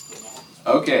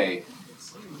Okay,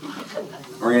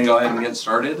 we're going to go ahead and get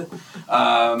started.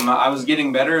 I was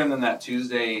getting better, and then that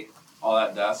Tuesday, all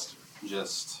that dust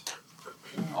just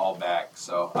all back.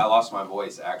 So I lost my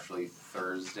voice actually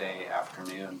Thursday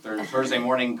afternoon. Thursday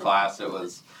morning class, it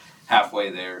was halfway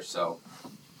there. So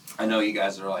I know you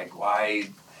guys are like, why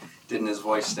didn't his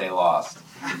voice stay lost?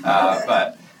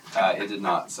 But it did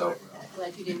not. So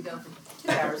glad you didn't go for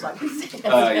 2 hours like we said.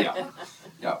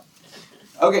 Yeah.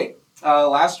 Okay.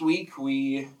 Last week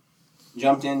we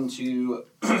jumped into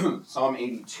Psalm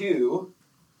 82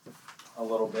 a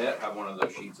little bit. I have one of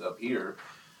those sheets up here.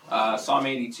 Psalm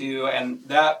 82, and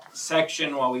that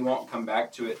section, while we won't come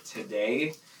back to it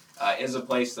today, is a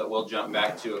place that we'll jump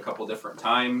back to a couple different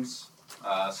times.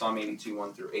 Psalm 82,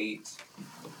 1 through 8.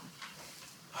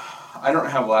 I don't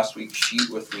have last week's sheet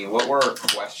with me. What were our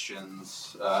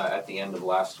questions at the end of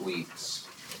last week's?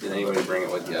 Did anybody bring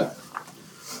it with you?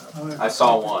 I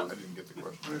saw one. I didn't get the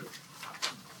question.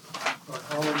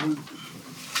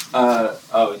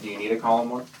 Do you need a column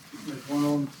one? There's one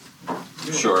on.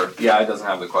 Sure. Yeah, it doesn't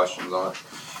have the questions on it.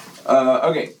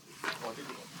 Okay.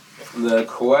 The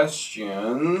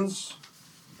questions.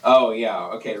 Oh, yeah.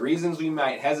 Okay. Reasons we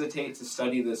might hesitate to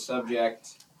study this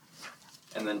subject,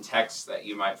 and then texts that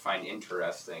you might find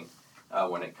interesting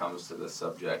when it comes to this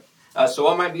subject. So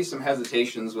what might be some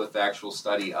hesitations with the actual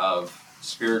study of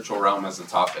spiritual realm as a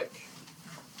topic?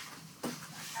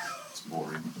 It's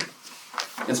boring.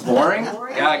 It's boring?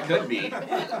 Yeah, it could be.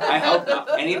 I hope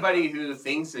not. Anybody who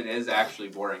thinks it is actually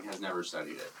boring has never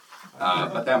studied it.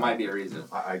 But that might be a reason.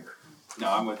 I agree. No,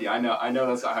 I'm with you. I know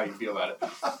that's not how you feel about it.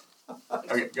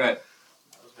 Okay, go ahead.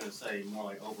 I was going to say more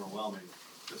like overwhelming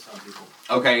to some people.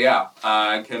 Okay, yeah.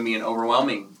 It can be an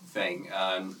overwhelming thing.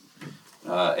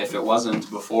 If it wasn't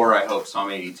before, I hope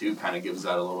Psalm 82 kind of gives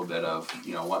that a little bit of,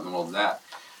 what in the world is that?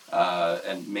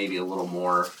 And maybe a little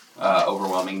more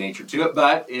overwhelming nature to it.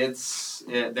 But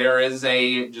there is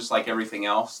just like everything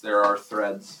else, there are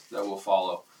threads that will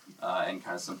follow and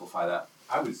kind of simplify that.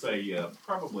 I would say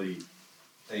probably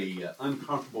a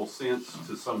uncomfortable sense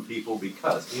to some people,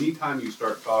 because anytime you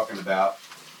start talking about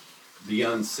the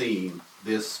unseen,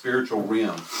 this spiritual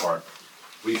realm part,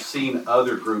 we've seen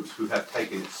other groups who have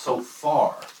taken it so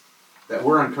far that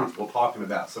we're uncomfortable talking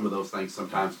about some of those things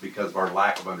sometimes because of our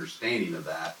lack of understanding of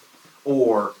that,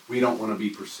 or we don't want to be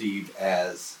perceived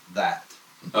as that.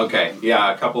 Okay,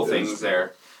 yeah, a couple things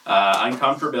there.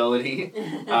 Uncomfortability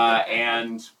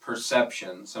and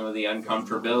perception. Some of the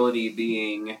uncomfortability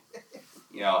being,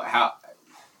 how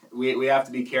we have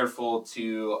to be careful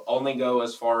to only go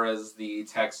as far as the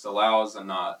text allows and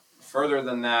not further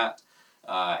than that,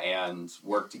 and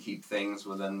work to keep things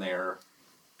within their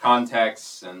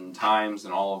contexts and times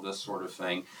and all of this sort of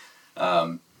thing.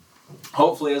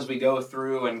 Hopefully as we go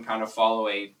through and kind of follow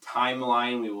a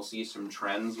timeline, we will see some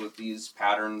trends with these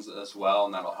patterns as well,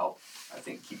 and that'll help, I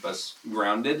think, keep us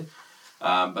grounded.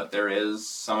 But there is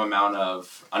some amount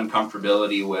of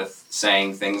uncomfortability with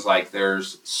saying things like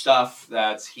there's stuff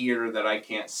that's here that I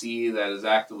can't see that is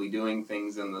actively doing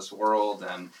things in this world,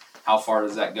 and how far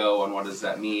does that go and what does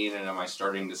that mean, and am I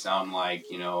starting to sound like,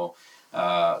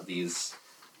 these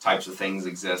types of things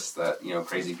exist that,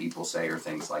 crazy people say or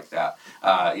things like that.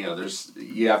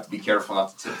 You have to be careful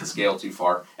not to tip the scale too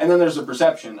far. And then there's a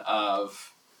perception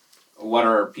of what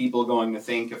are people going to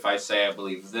think if I say I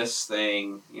believe this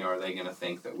thing, are they going to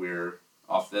think that we're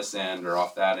off this end or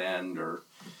off that end or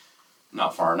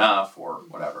not far enough or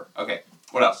whatever. Okay,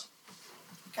 what else?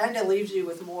 Kind of leaves you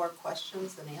with more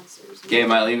questions than answers. Okay, it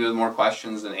might leave you with more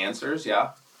questions than answers,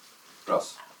 yeah. What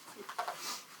else?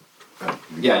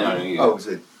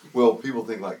 Well, people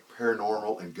think like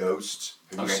paranormal and ghosts.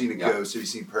 Have you seen a ghost? Have you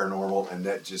seen paranormal? And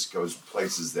that just goes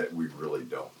places that we really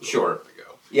don't want to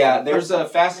go. Yeah, there's a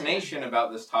fascination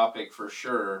about this topic for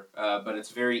sure, but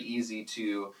it's very easy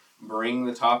to bring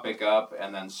the topic up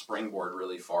and then springboard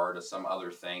really far to some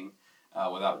other thing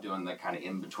without doing the kind of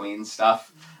in-between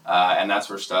stuff. And that's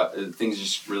where things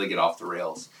just really get off the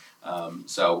rails.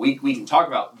 So we can talk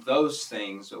about those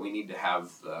things, but we need to have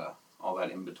all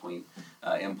that in-between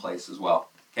in place as well.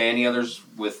 Okay, any others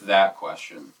with that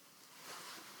question?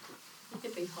 It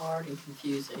could be hard and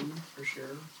confusing, for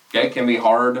sure. Okay, it can be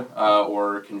hard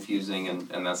or confusing,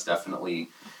 and that's definitely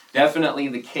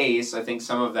the case. I think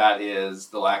some of that is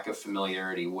the lack of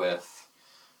familiarity with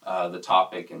the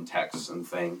topic and texts and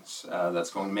things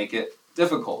that's going to make it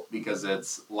difficult, because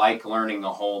it's like learning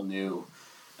a whole new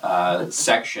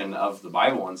section of the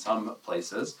Bible in some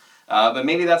places. But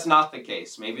maybe that's not the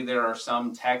case. Maybe there are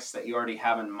some texts that you already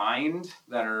have in mind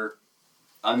that are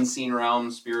unseen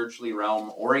realm, spiritually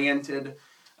realm oriented,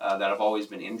 that have always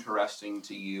been interesting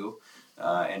to you.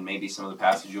 and maybe some of the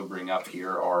passages you'll bring up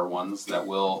here are ones that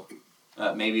will,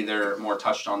 maybe they're more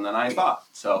touched on than I thought.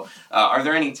 So are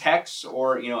there any texts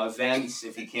or events?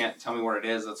 If you can't tell me what it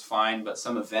is, that's fine, but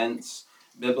some events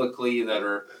biblically that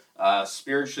are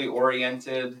spiritually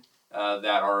oriented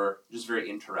that are just very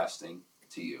interesting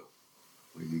to you?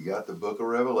 Well, you got the book of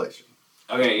Revelation.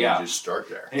 Okay, yeah. Just start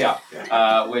there. Yeah,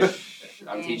 which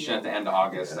I'm teaching at the end of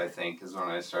August, I think, is when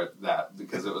I start that,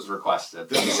 because it was requested.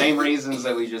 For the same reasons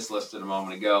that we just listed a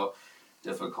moment ago,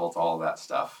 difficult, all of that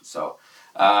stuff. So,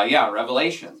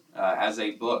 Revelation as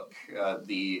a book,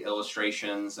 the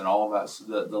illustrations and all of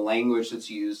that, the language that's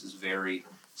used is very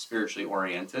spiritually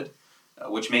oriented,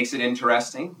 which makes it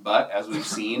interesting, but as we've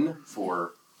seen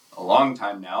for a long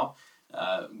time now,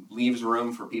 leaves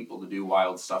room for people to do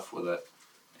wild stuff with it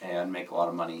and make a lot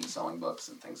of money selling books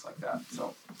and things like that.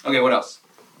 So, okay, what else?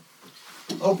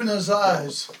 Open his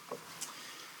eyes.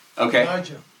 Okay.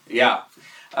 Elijah. Yeah.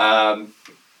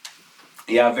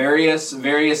 Various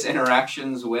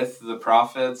interactions with the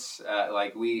prophets.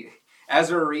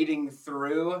 As we're reading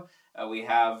through, we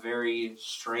have very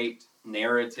straight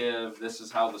narrative. This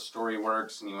is how the story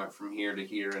works, and you went from here to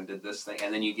here and did this thing,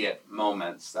 and then you get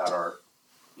moments that are,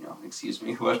 excuse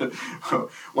me, what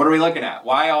are we looking at?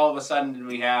 Why all of a sudden did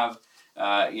we have,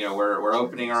 we're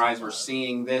opening our eyes, we're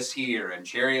seeing this here, and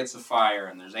chariots of fire,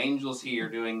 and there's angels here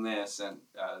doing this, and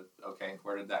okay,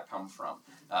 where did that come from?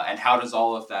 And how does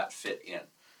all of that fit in?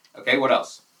 Okay, what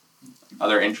else?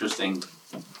 Other interesting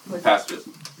passages.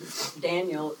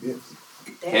 Daniel. Yes.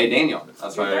 Hey, Daniel.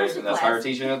 That's why Thursday we're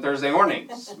teaching it Thursday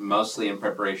mornings, mostly in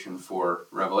preparation for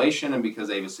Revelation, and because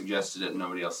Ava suggested it, and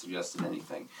nobody else suggested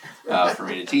anything for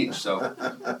me to teach. So,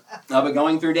 but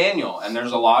going through Daniel, and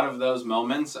there's a lot of those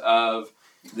moments of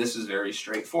this is very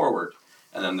straightforward,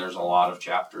 and then there's a lot of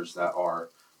chapters that are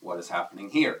what is happening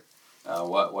here,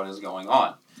 what is going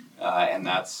on, and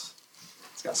it's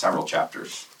got several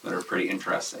chapters that are pretty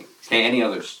interesting. Okay, any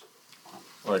others?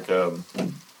 Like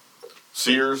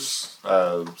seers,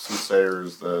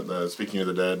 soothsayers, the speaking of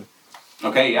the dead.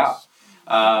 Okay, yeah.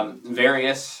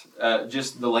 Various,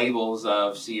 just the labels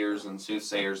of seers and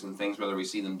soothsayers and things, whether we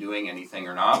see them doing anything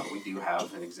or not. But we do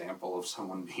have an example of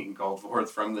someone being called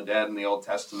forth from the dead in the Old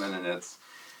Testament, and it's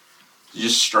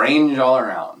just strange all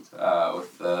around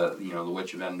with the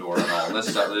Witch of Endor and all this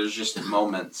stuff. There's just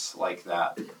moments like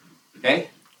that. Okay?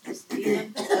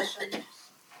 Demon possession.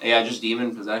 Yeah, just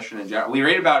demon possession in general. We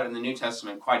read about it in the New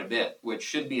Testament quite a bit, which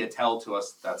should be a tell to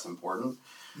us that's important.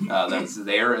 That's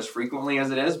there as frequently as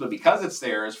it is, but because it's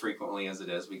there as frequently as it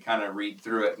is, we kind of read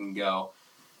through it and go,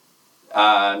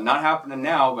 not happening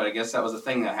now, but I guess that was a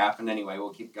thing that happened anyway. We'll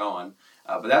keep going.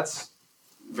 But that's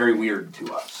very weird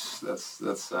to us.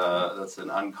 That's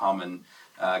an uncommon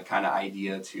kind of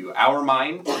idea to our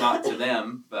mind, not to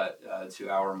them, but to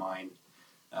our mind,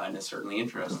 and it's certainly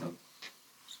interesting.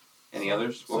 Any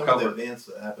others? We'll cover of the events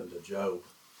that happened to Job.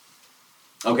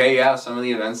 Okay, yeah, some of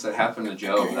the events that happened to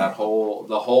Job.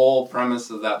 The whole premise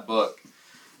of that book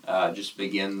just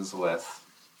begins with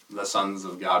the sons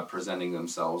of God presenting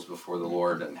themselves before the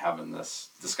Lord and having this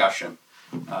discussion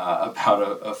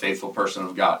about a faithful person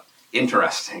of God.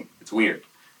 Interesting. It's weird.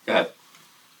 Go ahead.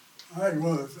 I think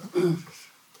one of the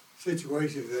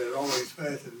situations that always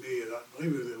fascinated me is, I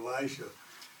believe it was Elisha,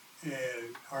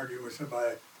 and arguing with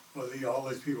somebody, well, all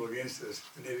these people against us,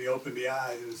 and then he opened the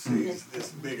eyes and sees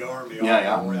this big army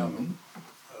all around them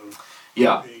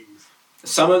of beings.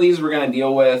 Some of these we're going to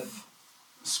deal with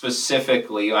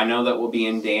specifically. I know that will be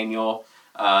in Daniel.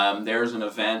 There's an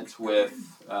event with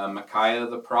Micaiah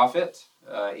the prophet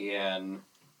in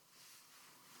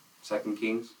 2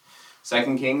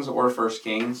 Kings or 1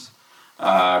 Kings.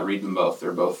 Read them both.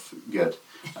 They're both good.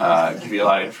 Give you a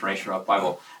lot of information about the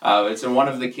Bible. It's in one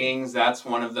of the Kings. That's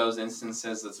one of those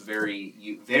instances that's very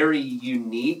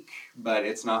unique, but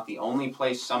it's not the only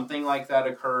place something like that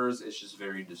occurs. It's just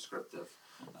very descriptive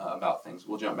about things.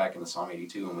 We'll jump back into Psalm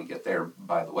 82 when we get there,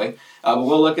 by the way. But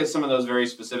we'll look at some of those very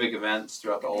specific events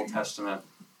throughout the Old Testament,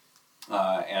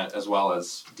 and as well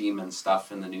as demon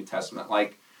stuff in the New Testament,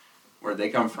 like where'd they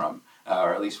come from?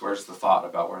 Or at least where's the thought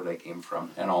about where they came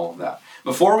from and all of that.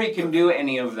 Before we can do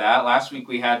any of that, last week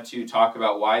we had to talk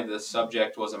about why this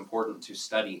subject was important to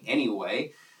study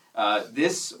anyway.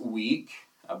 This week,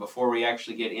 before we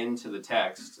actually get into the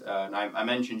text, and I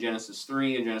mentioned Genesis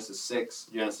 3 and Genesis 6,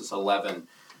 Genesis 11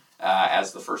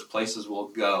 as the first places we'll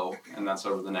go, and that's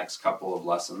over the next couple of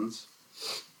lessons.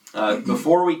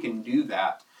 Before we can do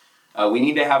that, we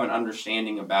need to have an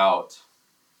understanding about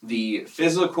the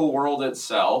physical world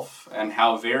itself and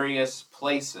how various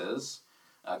places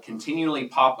continually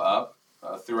pop up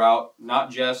throughout not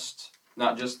just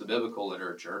not just the biblical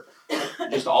literature,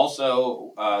 just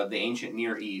also the ancient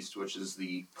Near East, which is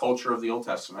the culture of the Old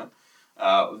Testament,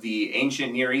 the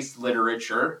ancient Near East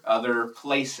literature, other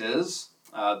places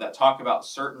that talk about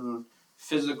certain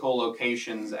physical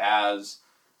locations as,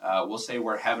 we'll say,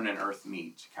 where heaven and earth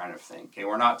meet, kind of thing. Okay,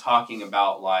 we're not talking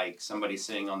about like somebody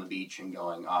sitting on the beach and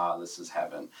going, this is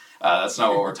heaven. That's not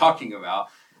what we're talking about.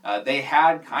 They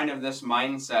had kind of this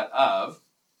mindset of,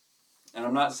 and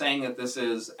I'm not saying that this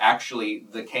is actually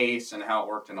the case and how it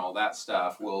worked and all that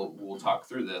stuff. We'll talk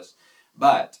through this,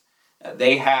 but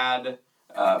they had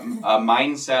a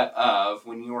mindset of,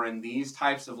 when you are in these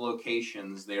types of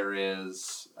locations, there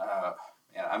is.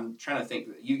 I'm trying to think.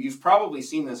 You've probably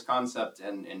seen this concept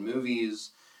in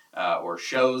movies or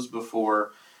shows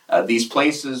before. These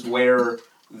places where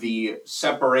the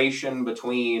separation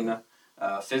between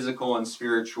physical and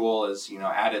spiritual is,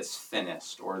 at its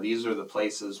thinnest, or these are the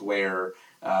places where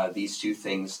these two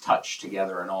things touch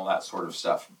together and all that sort of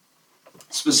stuff.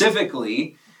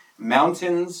 Specifically,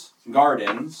 mountains,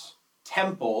 gardens,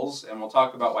 temples, and we'll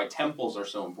talk about why temples are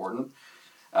so important,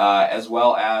 as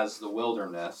well as the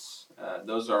wilderness.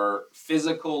 Those are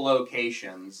physical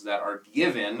locations that are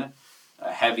given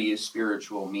a heavy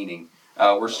spiritual meaning.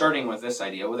 We're starting with this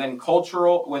idea. Within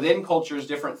cultures,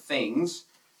 different things,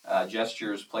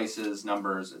 gestures, places,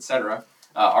 numbers, etc.,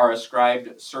 are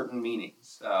ascribed certain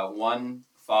meanings. One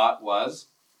thought was,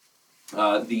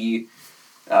 the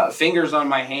fingers on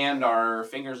my hand are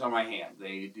fingers on my hand.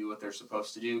 They do what they're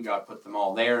supposed to do. God put them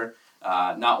all there.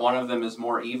 Not one of them is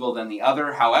more evil than the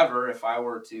other. However, if I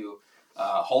were to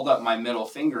hold up my middle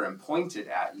finger and point it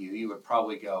at you, you would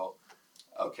probably go,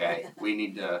 okay, we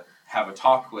need to have a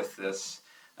talk with this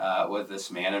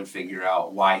man and figure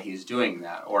out why he's doing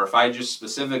that. Or if I just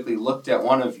specifically looked at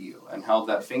one of you and held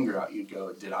that finger out, you'd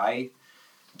go, did I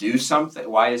do something?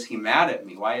 Why is he mad at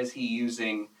me? Why is he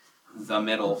using the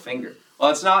middle finger? Well,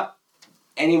 it's not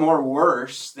any more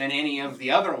worse than any of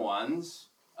the other ones,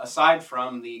 aside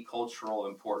from the cultural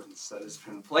importance that has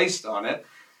been placed on it,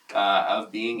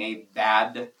 of being a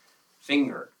bad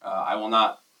finger. I will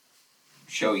not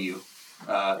show you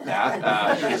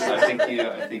that, because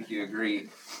I think you agree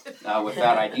with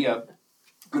that idea.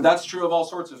 But that's true of all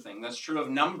sorts of things. That's true of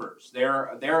numbers.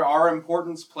 There are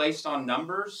importance placed on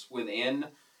numbers within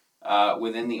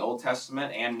the Old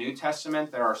Testament and New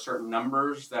Testament. There are certain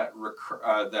numbers that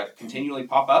continually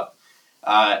pop up.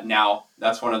 Now,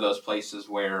 that's one of those places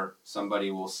where somebody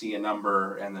will see a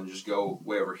number and then just go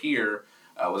way over here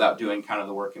without doing kind of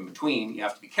the work in between. You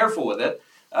have to be careful with it.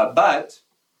 But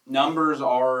numbers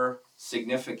are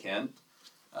significant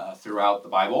throughout the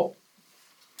Bible.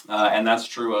 And that's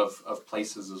true of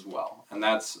places as well. And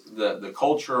that's the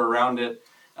culture around it,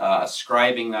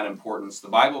 ascribing that importance. The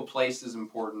Bible places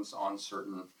importance on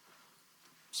certain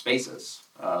spaces.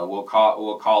 We'll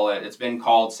call it, it's been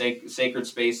called sacred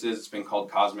spaces, it's been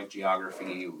called cosmic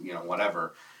geography,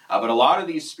 whatever. But a lot of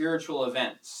these spiritual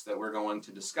events that we're going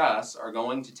to discuss are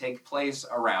going to take place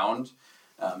around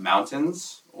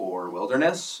mountains or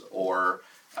wilderness, or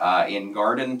in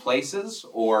garden places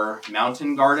or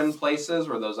mountain garden places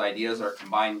where those ideas are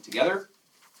combined together,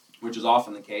 which is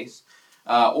often the case,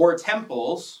 or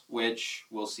temples, which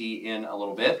we'll see in a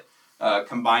little bit,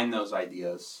 combine those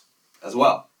ideas as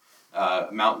well.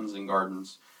 Mountains and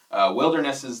gardens.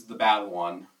 Wilderness is the bad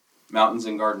one. Mountains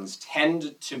and gardens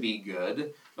tend to be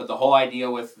good, but the whole idea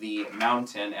with the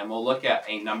mountain, and we'll look at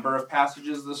a number of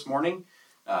passages this morning,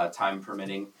 time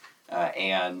permitting,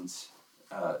 and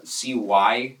see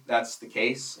why that's the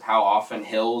case, how often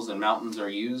hills and mountains are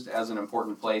used as an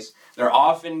important place. They're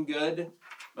often good,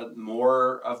 but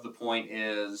more of the point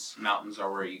is mountains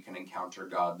are where you can encounter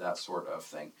God, that sort of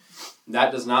thing.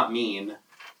 That does not mean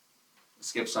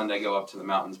skip Sunday, go up to the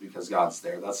mountains because God's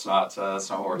there. That's not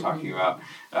what we're talking about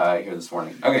here this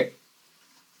morning. Okay.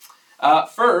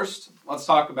 First, let's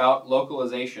talk about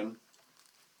localization.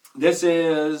 This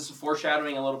is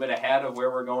foreshadowing a little bit ahead of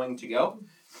where we're going to go.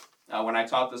 When I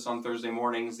taught this on Thursday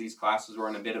mornings, these classes were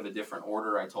in a bit of a different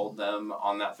order. I told them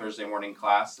on that Thursday morning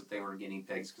class that they were guinea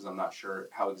pigs because I'm not sure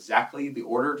how exactly the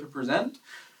order to present.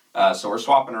 So we're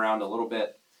swapping around a little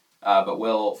bit, but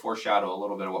we'll foreshadow a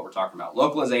little bit of what we're talking about.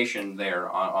 Localization there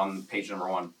on page number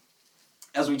 1.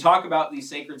 As we talk about these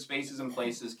sacred spaces and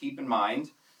places, keep in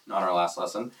mind, not our last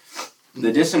lesson,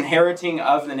 the disinheriting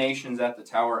of the nations at the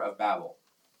Tower of Babel.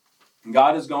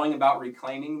 God is going about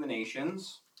reclaiming the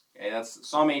nations. Okay, that's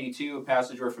Psalm 82, a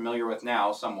passage we're familiar with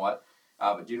now somewhat,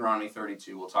 but Deuteronomy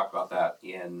 32, we'll talk about that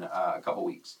in a couple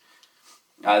weeks.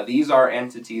 These are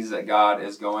entities that God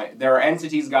is going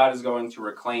to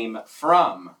reclaim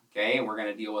from, okay, and we're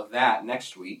going to deal with that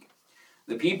next week.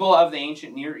 The people of the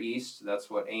ancient Near East, that's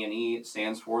what A&E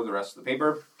stands for, the rest of the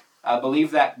paper,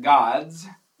 believe that gods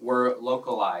were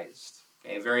localized.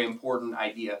 Okay, a very important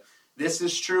idea. This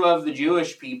is true of the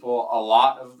Jewish people a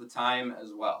lot of the time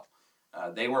as well.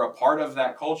 They were a part of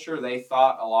that culture. They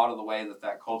thought a lot of the way that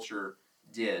that culture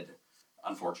did,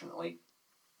 unfortunately.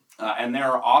 And there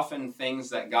are often things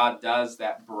that God does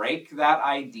that break that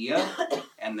idea,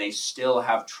 and they still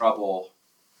have trouble.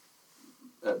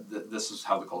 This is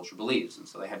how the culture believes, and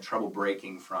so they had trouble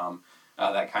breaking from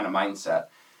that kind of mindset.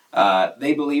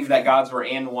 They believe that gods were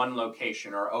in one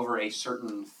location or over a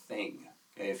certain thing.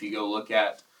 Okay, if you go look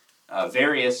at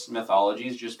various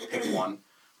mythologies, just pick one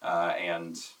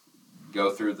and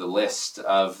go through the list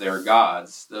of their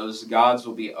gods. Those gods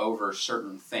will be over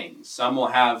certain things. Some will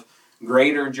have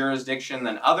greater jurisdiction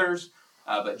than others,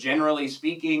 but generally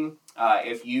speaking,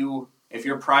 if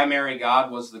your primary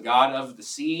god was the god of the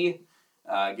sea,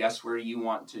 guess where you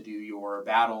want to do your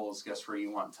battles, guess where you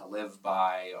want to live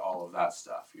by, all of that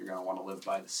stuff. You're going to want to live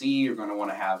by the sea, you're going to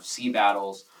want to have sea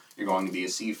battles, you're going to be a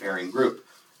seafaring group.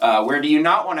 Where do you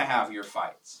not want to have your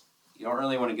fights? You don't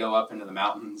really want to go up into the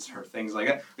mountains or things like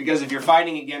that, because if you're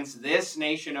fighting against this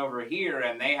nation over here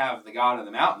and they have the god of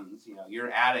the mountains,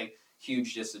 you're at a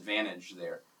huge disadvantage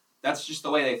there. That's just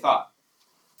the way they thought.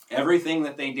 Everything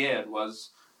that they did was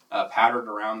patterned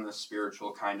around this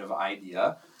spiritual kind of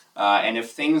idea. And if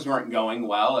things weren't going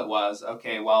well, it was,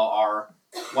 okay, well,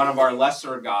 one of our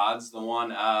lesser gods, the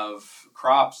one of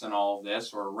crops and all of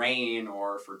this, or rain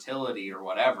or fertility or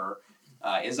whatever,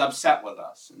 is upset with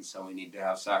us. And so we need to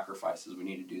have sacrifices. We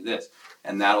need to do this.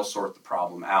 And that'll sort the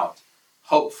problem out,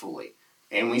 hopefully.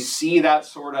 And we see that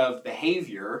sort of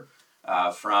behavior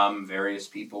from various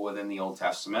people within the Old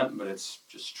Testament, but it's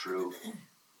just true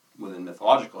within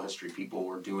mythological history. People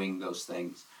were doing those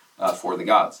things for the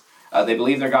gods. They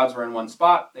believe their gods were in one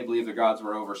spot. They believe their gods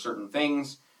were over certain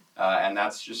things. And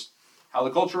that's just how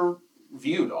the culture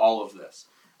viewed all of this.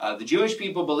 The Jewish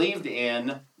people believed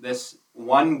in this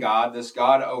one God, this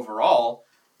God overall,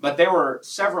 but there were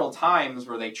several times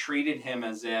where they treated him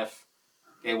as if,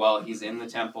 okay, well, he's in the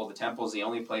temple. The temple is the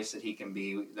only place that he can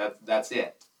be. That's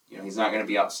it. He's not going to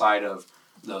be outside of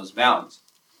those bounds.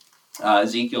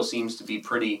 Ezekiel seems to be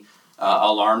pretty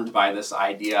alarmed by this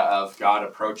idea of God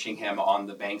approaching him on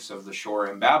the banks of the shore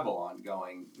in Babylon,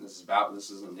 going, this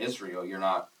isn't Israel.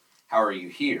 How are you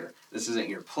here? This isn't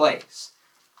your place.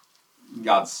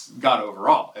 God's God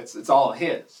overall. It's all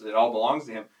his. It all belongs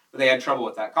to him. But they had trouble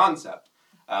with that concept.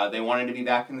 They wanted to be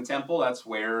back in the temple. That's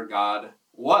where God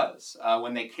was.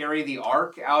 When they carry the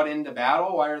ark out into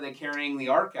battle, why are they carrying the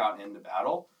ark out into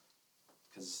battle?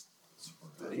 Because,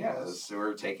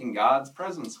 we're taking God's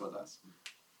presence with us.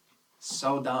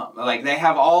 So dumb. Like, they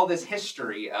have all this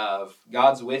history of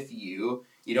God's with you.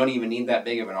 You don't even need that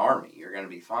big of an army. You're going to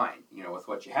be fine, with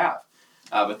what you have.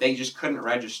 But they just couldn't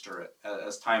register it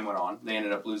as time went on. They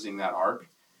ended up losing that ark.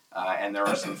 And there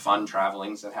are some fun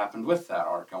travelings that happened with that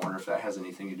ark. I wonder if that has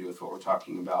anything to do with what we're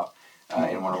talking about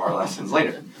in one of our lessons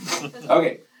later.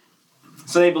 Okay.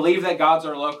 So they believe that gods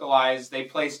are localized. They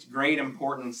placed great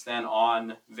importance then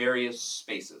on various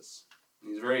spaces,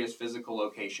 these various physical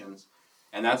locations.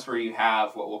 And that's where you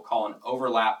have what we'll call an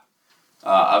overlap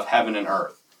of heaven and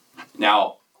earth.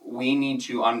 Now, we need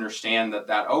to understand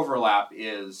that overlap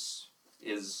is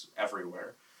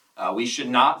everywhere. We should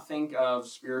not think of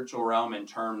spiritual realm in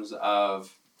terms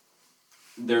of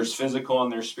there's physical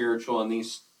and there's spiritual, and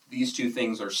these two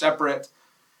things are separate,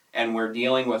 and we're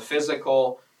dealing with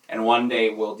physical, and one day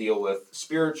we'll deal with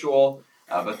spiritual,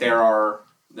 but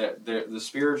the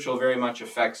spiritual very much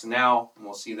affects now, and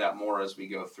we'll see that more as we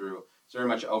go through. There's very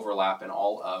much overlap in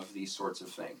all of these sorts of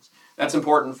things. That's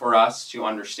important for us to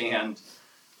understand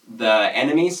the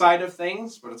enemy side of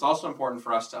things, but it's also important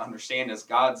for us to understand as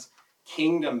God's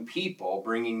kingdom people,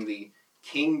 bringing the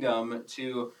kingdom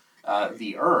to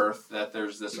the earth, that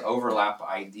there's this overlap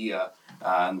idea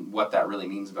and what that really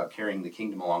means about carrying the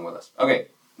kingdom along with us. Okay,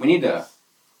 we need to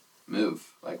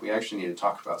move. We actually need to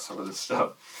talk about some of this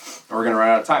stuff, or we're going to run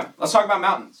out of time. Let's talk about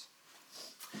mountains.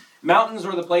 Mountains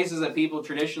were the places that people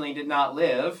traditionally did not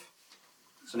live,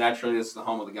 so naturally this is the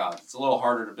home of the gods. It's a little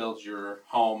harder to build your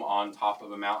home on top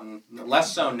of a mountain,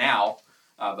 less so now,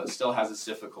 but still has its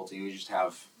difficulty. We just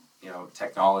have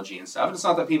technology and stuff. And it's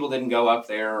not that people didn't go up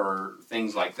there or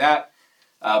things like that,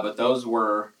 but those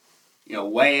were,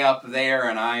 way up there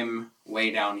and I'm way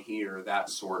down here, that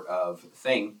sort of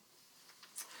thing.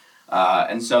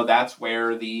 And so that's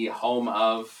where the home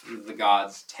of the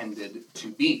gods tended to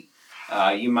be.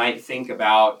 You might think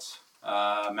about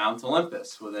Mount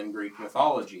Olympus within Greek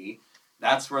mythology.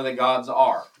 That's where the gods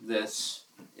are, this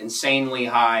insanely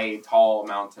high, tall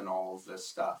mountain, all of this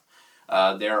stuff.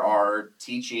 There are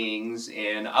teachings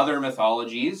in other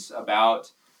mythologies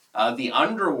about the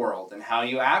underworld and how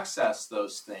you access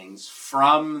those things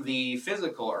from the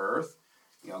physical earth,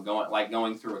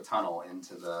 going through a tunnel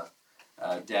into the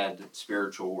dead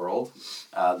spiritual world.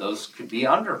 Those could be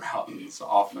under mountains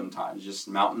oftentimes. Just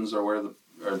mountains are where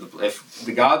if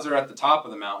the gods are at the top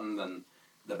of the mountain, then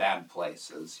the bad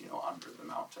place is, under the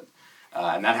mountain.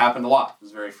 And that happened a lot. It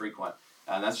was very frequent.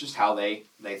 And that's just how they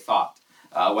thought.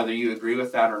 Whether you agree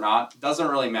with that or not, doesn't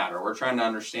really matter. We're trying to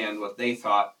understand what they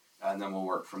thought, and then we'll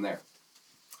work from there.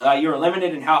 You were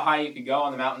limited in how high you could go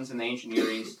on the mountains in the ancient Near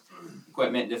East.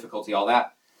 Equipment, difficulty, all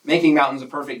that. Making mountains a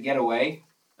perfect getaway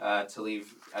to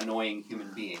leave annoying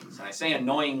human beings. And I say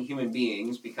annoying human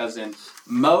beings because in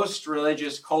most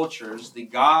religious cultures, the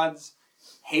gods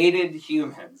hated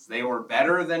humans. They were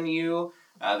better than you.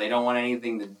 They don't want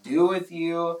anything to do with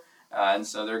you. And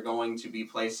so they're going to be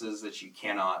places that you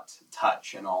cannot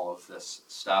touch and all of this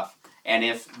stuff. And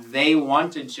if they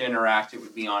wanted to interact, it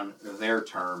would be on their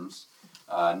terms,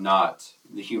 not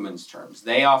the humans' terms.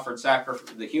 The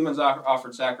humans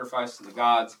offered sacrifice to the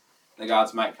gods. The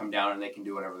gods might come down and they can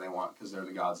do whatever they want because they're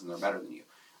the gods and they're better than you.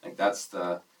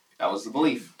 That was the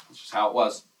belief. That's just how it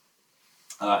was.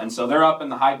 And so they're up in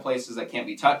the high places that can't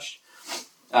be touched.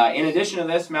 In addition to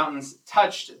this, mountains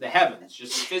touched the heavens,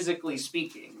 just physically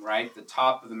speaking, right? The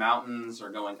top of the mountains are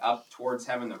going up towards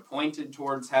heaven. They're pointed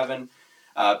towards heaven.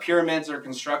 Pyramids are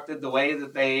constructed the way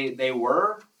that they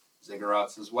were.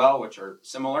 Ziggurats as well, which are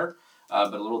similar,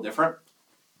 but a little different.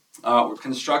 Were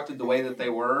constructed the way that they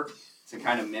were to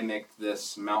kind of mimic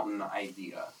this mountain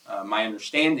idea. My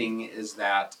understanding is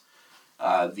that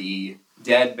the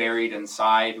dead buried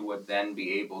inside would then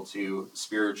be able to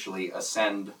spiritually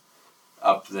ascend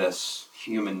up this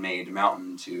human-made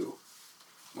mountain to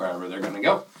wherever they're going to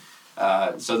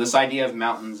go. So this idea of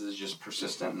mountains is just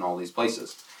persistent in all these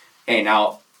places. Okay,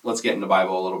 now let's get into the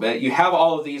Bible a little bit. You have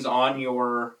all of these on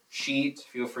your sheet.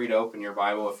 Feel free to open your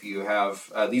Bible if you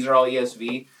have. These are all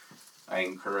ESV. I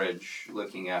encourage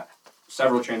looking at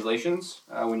several translations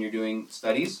when you're doing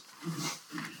studies.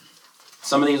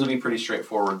 Some of these will be pretty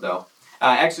straightforward, though.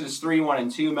 Exodus 3, 1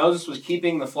 and 2. Moses was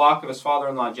keeping the flock of his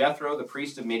father-in-law Jethro, the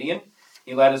priest of Midian.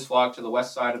 He led his flock to the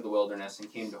west side of the wilderness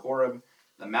and came to Horeb,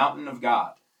 the mountain of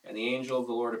God. And the angel of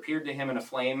the Lord appeared to him in a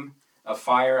flame of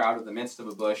fire out of the midst of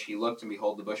a bush. He looked, and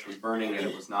behold, the bush was burning, and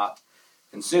it was not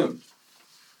consumed.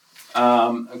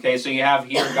 Okay, so you have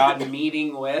here God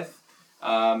meeting with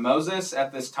Moses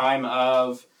at this time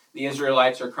of the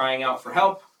Israelites are crying out for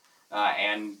help,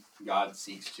 and God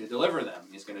seeks to deliver them.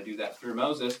 He's going to do that through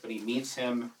Moses, but he meets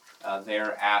him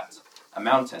there at a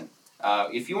mountain.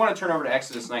 If you want to turn over to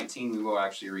Exodus 19, we will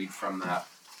actually read from that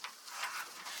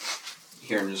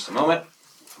here in just a moment.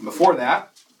 Before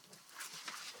that,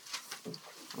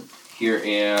 here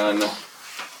in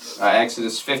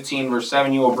Exodus 15, verse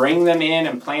 7, you will bring them in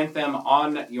and plant them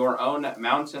on your own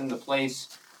mountain, the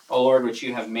place, O Lord, which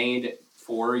you have made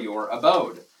for your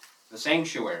abode, the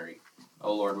sanctuary,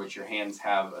 O Lord, which your hands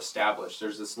have established.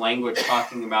 There's this language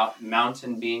talking about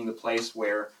mountain being the place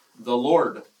where the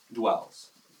Lord dwells.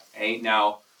 Okay?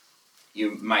 Now,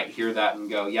 you might hear that and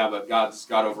go, yeah, but God's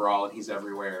God over all, and he's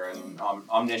everywhere, and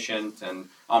omniscient and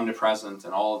omnipresent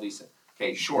and all of these things.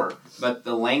 Okay, sure. But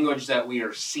the language that we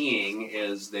are seeing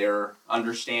is their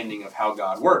understanding of how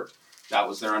God worked. That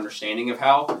was their understanding of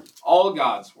how all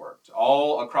gods worked,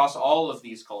 all across all of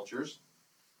these cultures.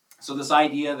 So this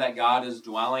idea that God is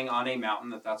dwelling on a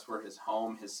mountain, that's where his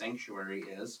home, his sanctuary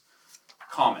is,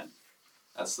 common.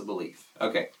 That's the belief.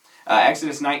 Okay.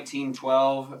 Exodus 19,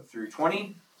 12 through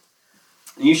 20.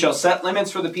 And you shall set limits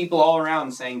for the people all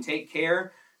around, saying, take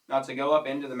care not to go up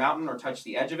into the mountain or touch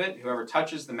the edge of it. Whoever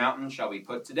touches the mountain shall be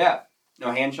put to death.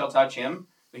 No hand shall touch him,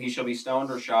 but he shall be stoned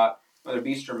or shot. Whether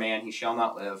beast or man, he shall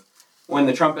not live. When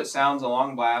the trumpet sounds a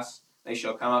long blast, they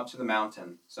shall come up to the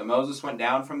mountain. So Moses went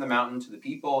down from the mountain to the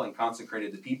people and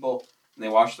consecrated the people, and they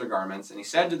washed their garments. And he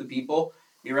said to the people,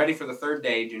 be ready for the third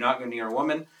day. Do not go near a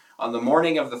woman. On the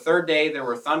morning of the third day, there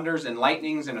were thunders and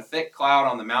lightnings and a thick cloud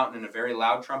on the mountain and a very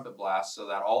loud trumpet blast, so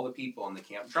that all the people in the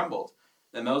camp trembled.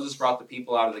 Then Moses brought the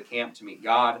people out of the camp to meet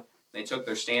God. They took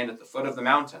their stand at the foot of the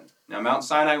mountain. Now Mount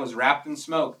Sinai was wrapped in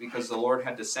smoke because the Lord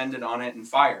had descended on it in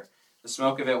fire. The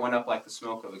smoke of it went up like the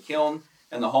smoke of a kiln,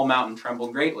 and the whole mountain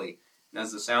trembled greatly. And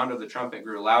as the sound of the trumpet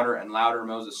grew louder and louder,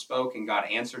 Moses spoke, and God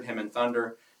answered him in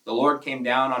thunder. The Lord came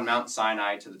down on Mount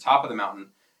Sinai to the top of the mountain,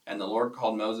 and the Lord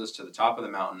called Moses to the top of the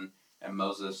mountain, and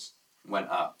Moses went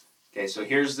up. Okay, so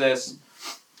here's this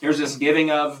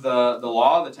giving of the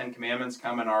law. The Ten Commandments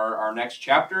come in our next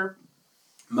chapter.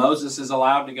 Moses is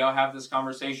allowed to go have this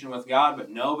conversation with God, but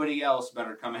nobody else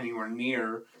better come anywhere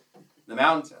near the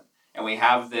mountain. And we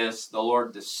have this, the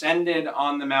Lord descended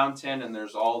on the mountain, and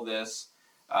there's all this,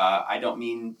 I don't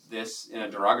mean this in a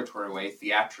derogatory way,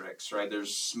 theatrics, right?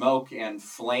 There's smoke and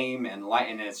flame and light,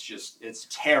 and it's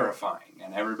terrifying.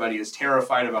 And everybody is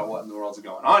terrified about what in the world's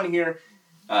going on here.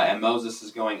 And Moses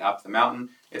is going up the mountain.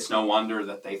 It's no wonder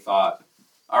that they thought,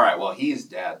 all right, well, he's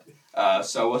dead.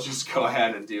 So we'll just go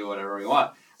ahead and do whatever we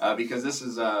want. Because this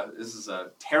is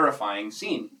a terrifying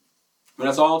scene. But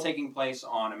it's all taking place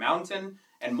on a mountain.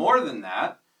 And more than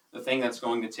that, the thing that's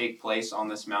going to take place on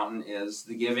this mountain is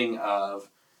the giving of,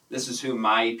 this is who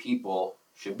my people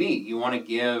should be. You want to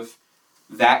give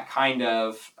that kind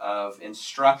of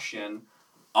instruction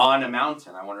on a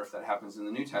mountain. I wonder if that happens in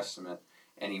the New Testament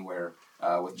anywhere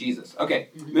with Jesus. Okay,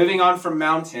 moving on from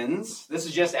mountains. This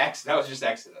is just that was just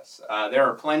Exodus. There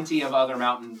are plenty of other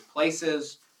mountain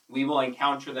places. We will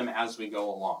encounter them as we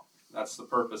go along. That's the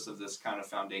purpose of this kind of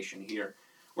foundation here.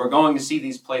 We're going to see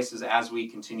these places as we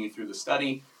continue through the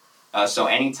study. So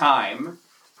anytime,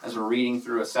 as we're reading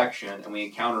through a section and we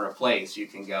encounter a place, you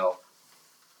can go,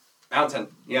 mountain.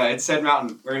 Yeah, it said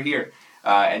mountain. We're here.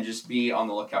 And just be on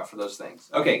the lookout for those things.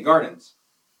 Okay, gardens.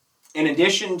 In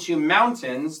addition to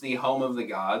mountains, the home of the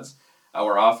gods,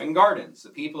 were often gardens. The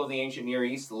people of the ancient Near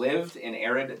East lived in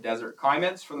arid desert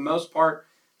climates. For the most part,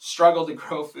 struggled to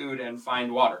grow food and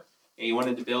find water. And you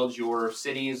wanted to build your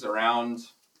cities around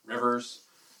rivers.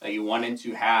 You wanted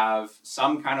to have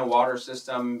some kind of water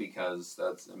system because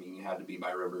you had to be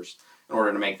by rivers in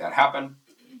order to make that happen.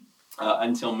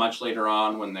 Until much later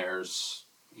on when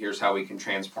here's how we can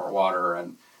transport water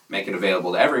and make it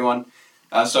available to everyone.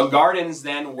 So gardens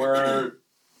then were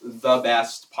the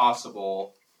best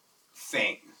possible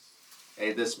thing.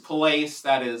 Okay, this place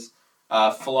that is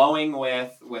flowing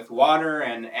with water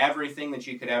and everything that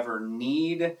you could ever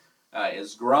need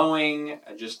is growing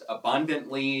just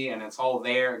abundantly, and it's all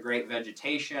there, great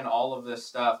vegetation, all of this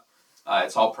stuff.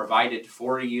 It's all provided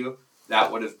for you.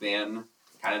 That would have been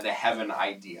kind of the heaven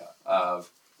idea of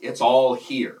it's all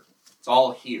here. It's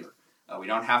all here. We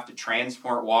don't have to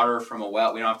transport water from a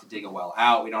well. We don't have to dig a well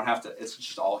out. It's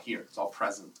just all here. It's all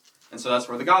present. And so that's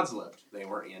where the gods lived. They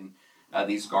were in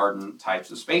these garden types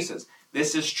of spaces.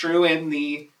 This is true in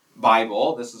the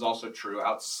Bible. This is also true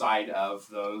outside of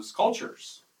those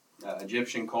cultures.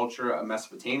 Egyptian culture,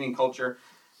 Mesopotamian culture,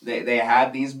 they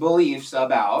had these beliefs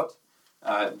about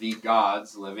the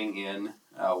gods living in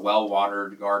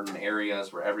well-watered garden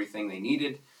areas where everything they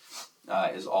needed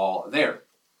is all there.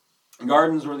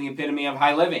 Gardens were the epitome of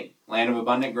high living. Land of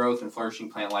abundant growth and flourishing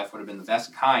plant life would have been the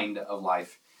best kind of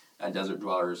life desert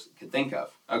dwellers could think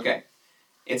of. Okay,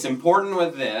 it's important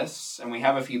with this, and we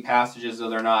have a few passages, though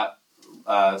they're not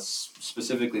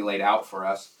specifically laid out for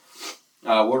us.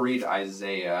 We'll read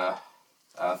Isaiah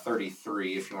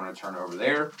 33 if you want to turn over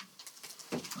there.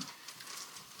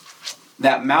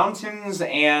 That mountains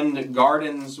and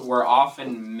gardens were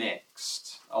often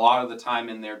mixed. A lot of the time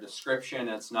in their description,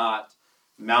 it's not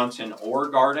mountain or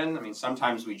garden. I mean,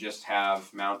 sometimes we just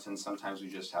have mountain, sometimes we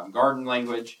just have garden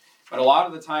language. But a lot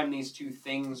of the time, these two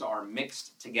things are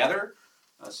mixed together.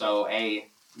 So a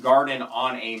garden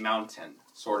on a mountain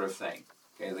sort of thing.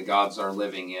 Okay, the gods are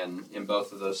living in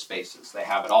both of those spaces. They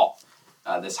have it all.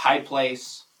 This high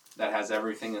place that has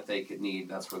everything that they could need,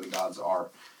 that's where the gods are.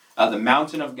 The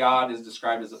mountain of God is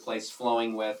described as a place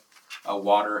flowing with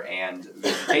water and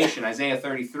vegetation. Isaiah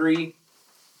 33,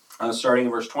 starting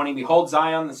in verse 20, Behold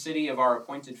Zion, the city of our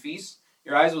appointed feast.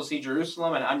 Your eyes will see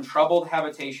Jerusalem, an untroubled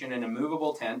habitation, an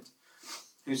immovable tent,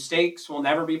 whose stakes will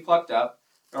never be plucked up,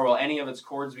 nor will any of its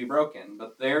cords be broken.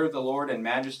 But there the Lord in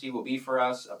majesty will be for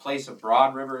us, a place of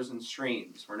broad rivers and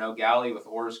streams, where no galley with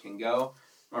oars can go,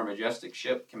 nor majestic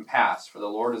ship can pass. For the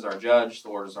Lord is our judge, the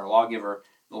Lord is our lawgiver,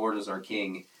 the Lord is our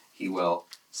king. He will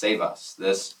save us.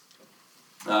 This,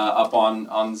 up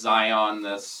on Zion,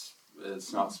 this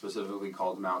it's not specifically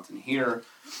called mountain here,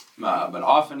 but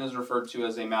often is referred to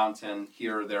as a mountain.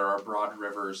 Here there are broad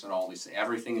rivers and all these things.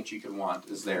 Everything that you could want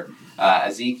is there.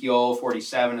 Ezekiel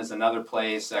 47 is another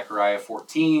place. Zechariah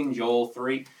 14, Joel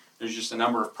 3. There's just a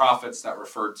number of prophets that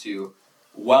refer to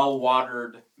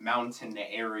well-watered mountain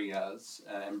areas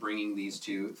and bringing these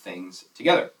two things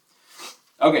together.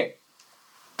 Okay.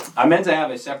 I meant to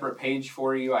have a separate page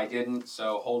for you. I didn't,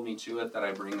 so hold me to it that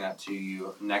I bring that to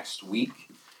you next week.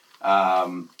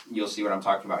 You'll see what I'm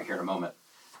talking about here in a moment.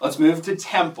 Let's move to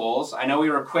temples. I know we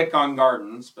were quick on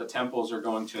gardens, but temples are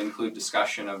going to include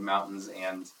discussion of mountains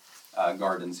and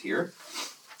gardens here.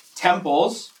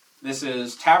 Temples, this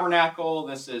is Tabernacle,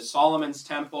 this is Solomon's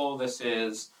temple, this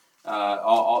is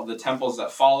all the temples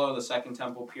that follow the Second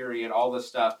Temple period, all this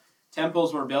stuff.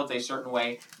 Temples were built a certain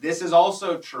way. This is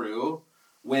also true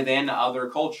within other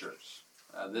cultures.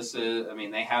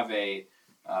 They have a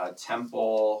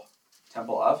temple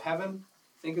of heaven,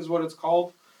 I think is what it's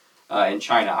called, in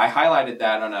China. I highlighted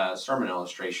that on a sermon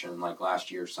illustration like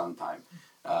last year sometime,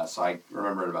 so I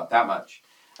remember it about that much.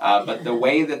 But the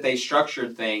way that they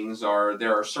structured things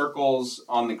there are circles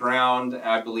on the ground, and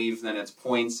I believe then it's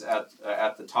points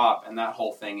at the top, and that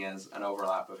whole thing is an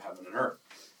overlap of heaven and earth.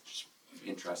 Just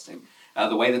interesting.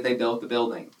 The way that they built the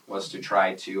building was to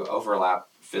try to overlap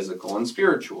physical and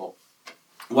spiritual.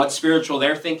 What spiritual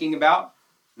they're thinking about,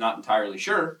 not entirely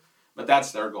sure, but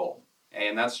that's their goal.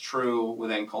 And that's true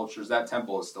within cultures. That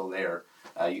temple is still there.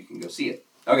 You can go see it.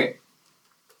 Okay.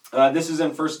 This is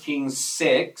in 1 Kings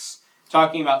 6,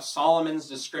 talking about Solomon's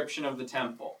description of the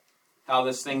temple, how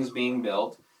this thing's being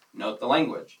built. Note the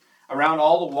language. Around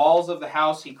all the walls of the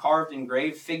house he carved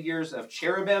engraved figures of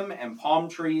cherubim and palm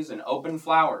trees and open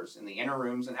flowers in the inner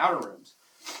rooms and outer rooms.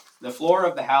 The floor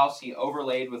of the house he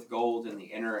overlaid with gold in the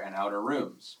inner and outer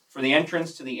rooms. For the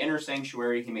entrance to the inner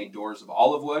sanctuary he made doors of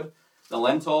olive wood. The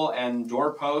lintel and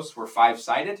doorposts were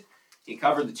 5-sided. He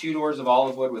covered the 2 doors of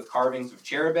olive wood with carvings of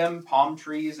cherubim, palm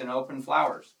trees, and open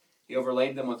flowers. He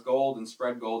overlaid them with gold and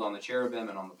spread gold on the cherubim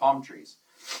and on the palm trees.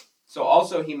 So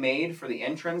also he made for the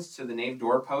entrance to the nave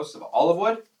doorposts of olive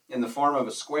wood in the form of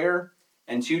a square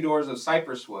and 2 doors of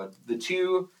cypress wood. The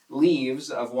 2 leaves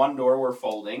of one door were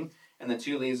folding, and the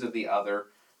 2 leaves of the other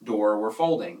door were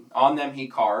folding. On them he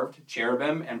carved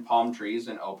cherubim and palm trees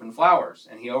and open flowers,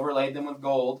 and he overlaid them with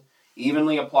gold,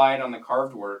 evenly applied on the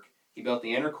carved work. He built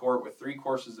the inner court with 3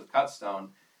 courses of cut stone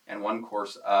and 1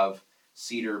 course of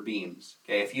cedar beams.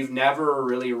 Okay, if you've never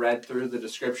really read through the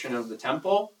description of the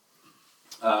temple,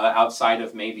 outside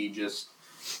of maybe just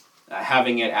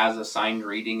having it as a signed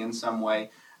reading in some way,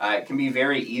 it can be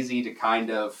very easy to kind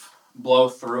of blow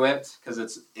through it because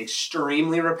it's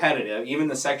extremely repetitive. Even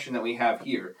the section that we have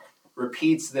here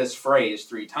repeats this phrase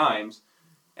 3 times,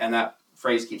 and that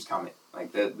phrase keeps coming.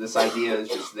 Like this idea is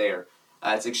just there.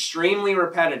 It's extremely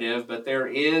repetitive, but there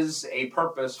is a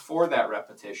purpose for that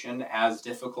repetition, as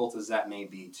difficult as that may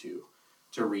be to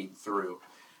read through.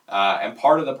 And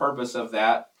part of the purpose of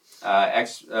that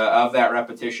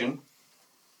repetition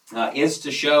is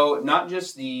to show not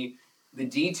just the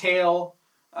detail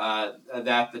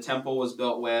that the temple was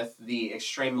built with, the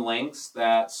extreme lengths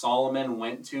that Solomon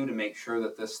went to make sure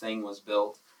that this thing was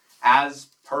built as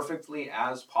perfectly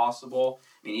as possible.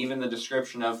 I mean, even the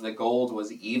description of the gold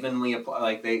was evenly applied.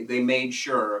 Like they made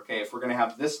sure, okay, if we're going to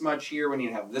have this much here, we need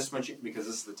to have this much, because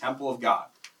this is the temple of God.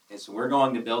 Okay, so we're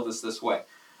going to build this way.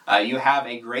 You have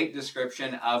a great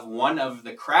description of one of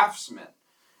the craftsmen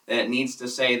that needs to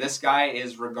say this guy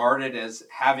is regarded as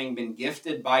having been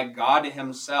gifted by God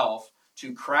himself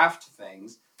to craft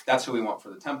things. That's who we want for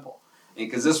the temple.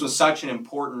 Because this was such an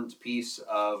important piece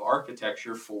of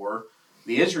architecture for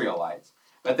the Israelites.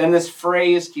 But then this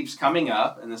phrase keeps coming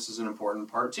up, and this is an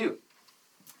important part too.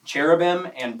 Cherubim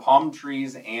and palm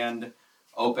trees and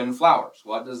open flowers.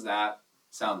 What does that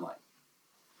sound like?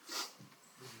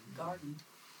 Garden.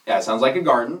 Yeah, it sounds like a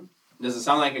garden. Does it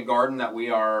sound like a garden that we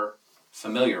are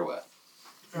familiar with?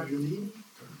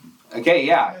 Okay,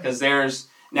 yeah, because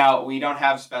now we don't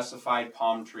have specified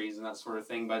palm trees and that sort of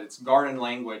thing, but it's garden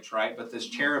language, right? But this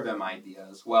cherubim idea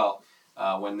as well.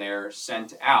 When they're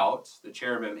sent out, the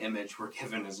cherubim image we're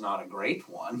given is not a great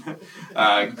one,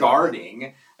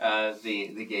 guarding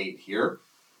the gate here.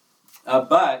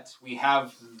 But we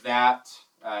have that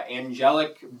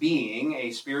angelic being,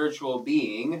 a spiritual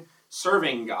being,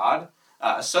 serving God,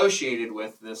 associated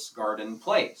with this garden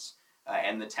place.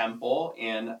 And the temple,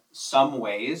 in some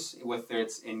ways, with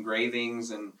its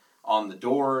engravings and on the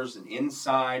doors and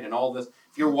inside and all this.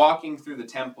 If you're walking through the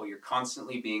temple, you're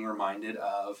constantly being reminded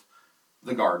of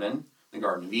the Garden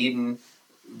of Eden,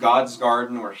 God's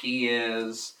garden where He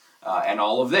is, and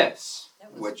all of this.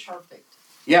 That was perfect.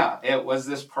 Yeah, it was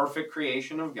this perfect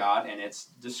creation of God, and it's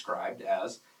described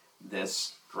as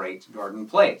this great garden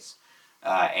place.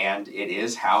 And it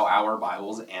is how our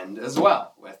Bibles end as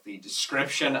well, with the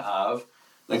description of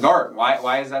the garden.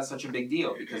 Why is that such a big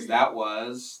deal? Because that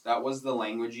was the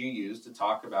language you used to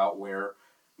talk about where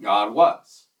God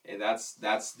was. Okay,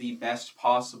 that's the best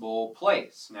possible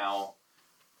place. Now,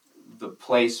 the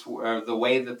place, or the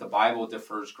way that the Bible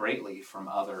differs greatly from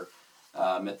other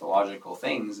mythological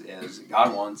things is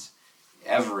God wants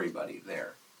everybody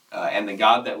there. And the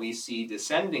God that we see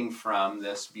descending from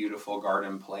this beautiful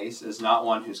garden place is not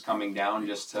one who's coming down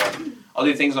just to, I'll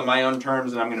do things on my own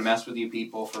terms and I'm going to mess with you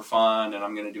people for fun and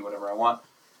I'm going to do whatever I want.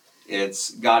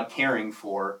 It's God caring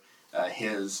for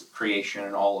His creation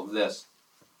and all of this.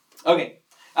 Okay,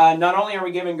 not only are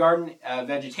we given garden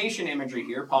vegetation imagery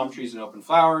here, palm trees and open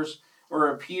flowers, were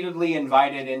repeatedly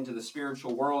invited into the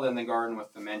spiritual world in the garden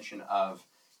with the mention of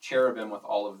cherubim with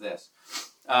all of this.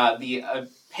 The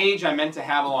page I meant to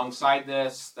have alongside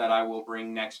this that I will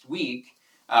bring next week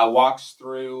walks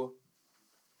through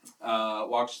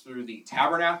the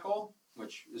tabernacle,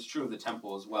 which is true of the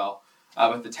temple as well,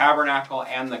 but the tabernacle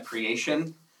and the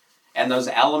creation, and those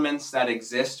elements that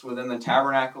exist within the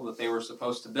tabernacle that they were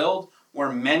supposed to build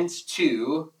were meant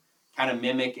to kind of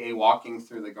mimic a walking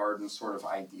through the garden sort of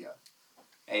idea.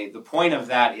 The point of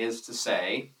that is to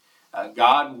say,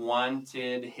 God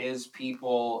wanted his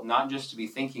people not just to be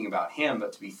thinking about him,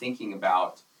 but to be thinking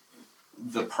about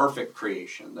the perfect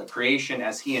creation, the creation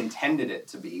as he intended it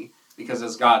to be, because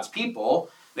as God's people,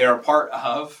 they're a part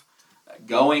of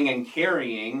going and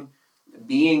carrying,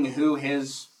 being who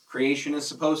his creation is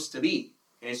supposed to be.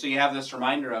 Okay, so you have this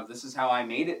reminder of, this is how I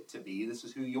made it to be, this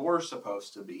is who you're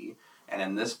supposed to be, and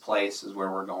in this place is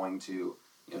where we're going to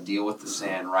deal with the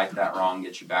sin, right that wrong,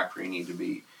 get you back where you need to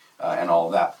be, and all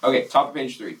of that. Okay, top of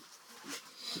page 3.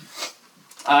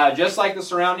 Just like the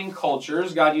surrounding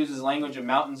cultures, God uses language of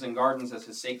mountains and gardens as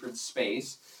his sacred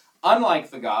space.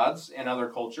 Unlike the gods in other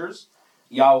cultures,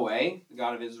 Yahweh, the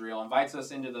God of Israel, invites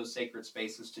us into those sacred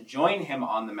spaces to join him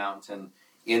on the mountain,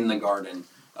 in the garden,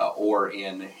 or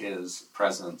in his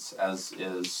presence, as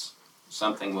is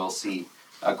something we'll see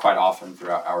quite often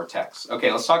throughout our text.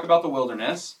 Okay, let's talk about the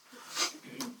wilderness.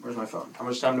 Where's my phone? How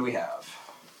much time do we have?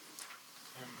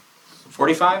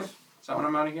 45? Is that when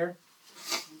I'm out of here?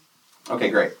 Okay,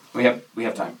 great. We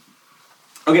have time.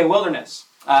 Okay, wilderness.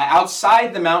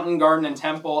 Outside the mountain, garden, and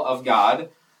temple of God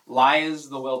lies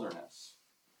the wilderness.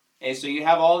 Okay, so you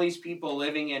have all these people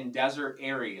living in desert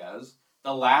areas.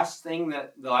 The last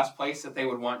place that they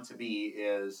would want to be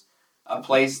is a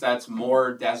place that's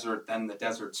more desert than the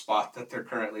desert spot that they're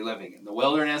currently living in. The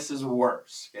wilderness is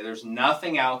worse. Okay, there's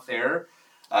nothing out there.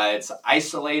 It's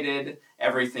isolated.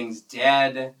 Everything's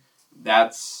dead.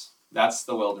 That's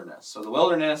the wilderness. So the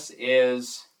wilderness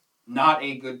is not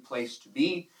a good place to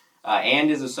be,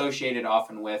 and is associated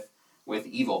often with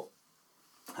evil,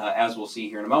 as we'll see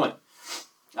here in a moment.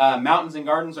 Mountains and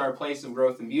gardens are a place of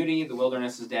growth and beauty. The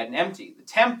wilderness is dead and empty. The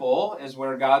temple is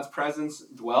where God's presence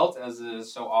dwelt, as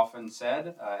is so often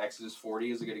said. Exodus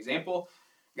 40 is a good example.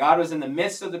 God was in the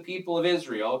midst of the people of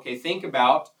Israel. Okay, think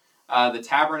about the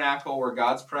tabernacle where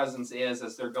God's presence is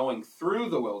as they're going through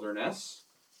the wilderness.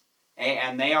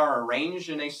 And they are arranged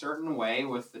in a certain way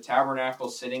with the tabernacle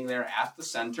sitting there at the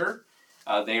center.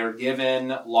 They are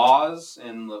given laws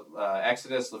in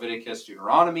Exodus, Leviticus,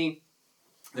 Deuteronomy.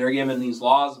 They're given these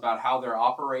laws about how their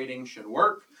operating should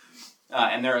work.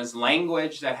 And there is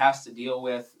language that has to deal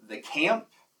with the camp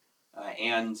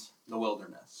and the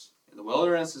wilderness. The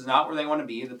wilderness is not where they want to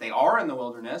be, that they are in the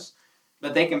wilderness,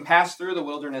 but they can pass through the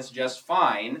wilderness just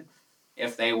fine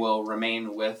if they will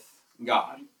remain with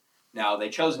God. Now, they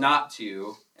chose not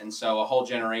to, and so a whole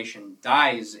generation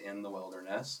dies in the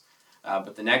wilderness,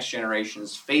 but the next generation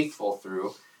is faithful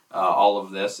through all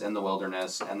of this in the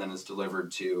wilderness, and then is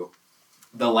delivered to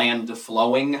the land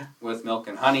flowing with milk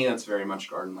and honey. That's very much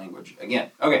garden language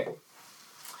again. Okay,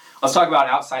 let's talk about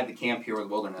outside the camp here with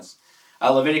wilderness.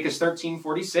 Leviticus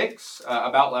 13:46,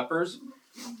 about lepers.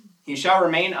 He shall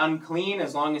remain unclean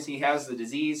as long as he has the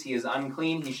disease. He is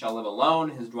unclean. He shall live alone.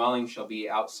 His dwelling shall be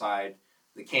outside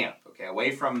the camp. Okay,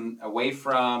 away from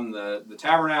the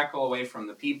tabernacle, away from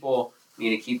the people. We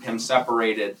need to keep him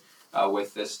separated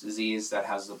with this disease that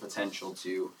has the potential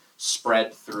to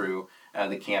spread through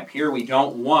the camp. Here we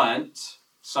don't want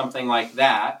something like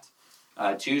that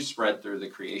to spread through the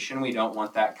creation. We don't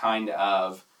want that kind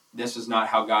of, this is not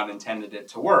how God intended it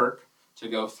to work, to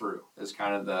go through, is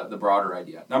kind of the broader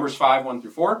idea. Numbers 5,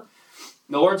 1-4.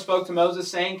 The Lord spoke to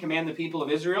Moses, saying, command the people of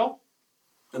Israel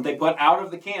that they put out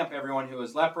of the camp everyone who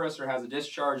is leprous or has a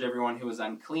discharge, everyone who is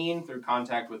unclean through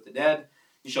contact with the dead.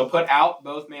 You shall put out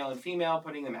both male and female,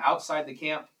 putting them outside the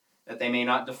camp, that they may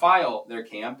not defile their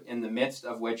camp, in the midst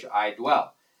of which I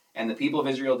dwell. And the people of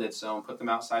Israel did so, and put them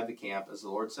outside the camp, as the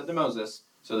Lord said to Moses,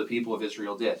 so the people of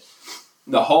Israel did.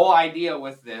 The whole idea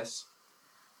with this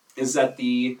is that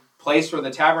the place where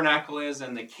the tabernacle is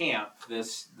and the camp,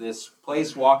 this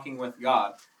place walking with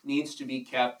God, needs to be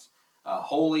kept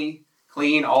holy,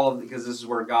 clean, because this is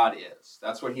where God is.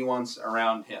 That's what he wants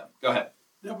around him. Go ahead.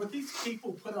 Now, were these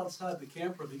people put outside the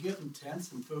camp, were they given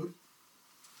tents and food?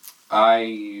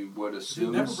 I would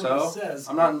assume so.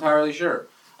 I'm not entirely sure.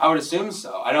 I would assume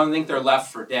so. I don't think they're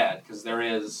left for dead, because there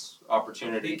is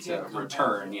opportunity to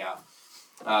return, yeah.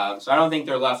 So I don't think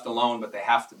they're left alone, but they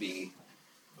have to be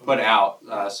put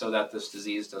out so that this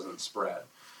disease doesn't spread.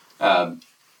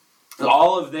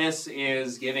 All of this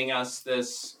is giving us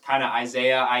this kind of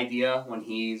Isaiah idea when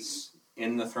he's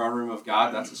in the throne room of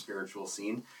God. That's a spiritual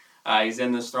scene. He's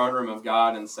in this throne room of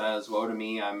God and says, "Woe to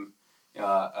me, I'm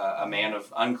a man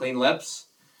of unclean lips."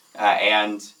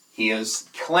 And he is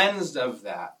cleansed of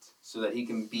that so that he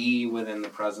can be within the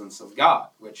presence of God,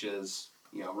 which is,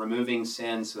 removing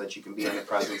sin so that you can be in the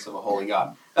presence of a holy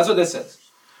God. That's what this is.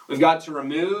 We've got to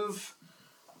remove,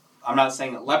 I'm not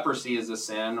saying that leprosy is a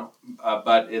sin,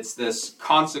 but it's this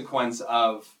consequence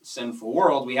of sinful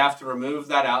world. We have to remove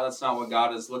that out. That's not what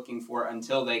God is looking for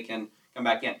until they can come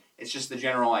back in. It's just the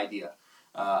general idea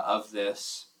of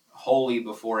this holy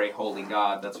before a holy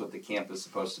God. That's what the camp is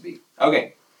supposed to be.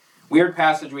 Okay, weird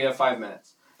passage. We have 5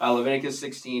 minutes. Leviticus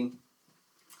 16.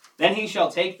 Then he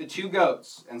shall take the 2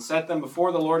 goats and set them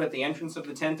before the Lord at the entrance of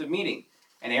the tent of meeting.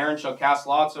 And Aaron shall cast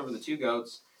lots over the 2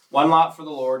 goats, one lot for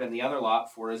the Lord and the other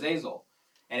lot for Azazel.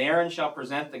 And Aaron shall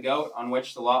present the goat on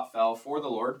which the lot fell for the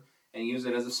Lord and use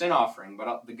it as a sin offering.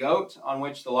 But the goat on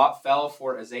which the lot fell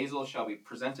for Azazel shall be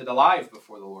presented alive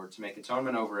before the Lord to make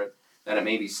atonement over it, that it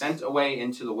may be sent away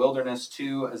into the wilderness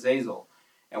to Azazel.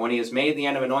 And when he has made the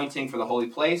end of anointing for the holy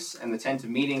place and the tent of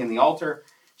meeting and the altar,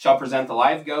 shall present the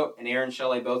live goat, and Aaron shall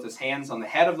lay both his hands on the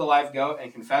head of the live goat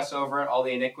and confess over it all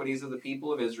the iniquities of the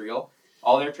people of Israel,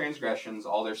 all their transgressions,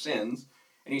 all their sins.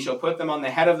 And he shall put them on the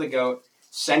head of the goat,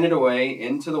 send it away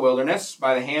into the wilderness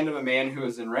by the hand of a man who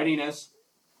is in readiness.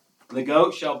 The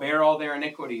goat shall bear all their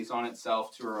iniquities on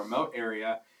itself to a remote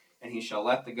area, and he shall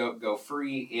let the goat go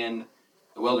free in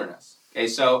the wilderness. Okay,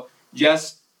 so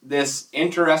just this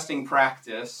interesting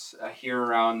practice here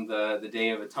around the Day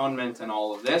of Atonement and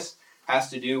all of this has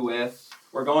to do with,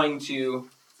 we're going to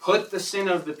put the sin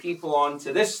of the people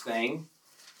onto this thing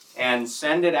and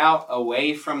send it out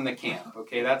away from the camp.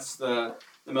 Okay, that's the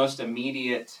most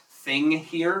immediate thing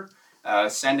here.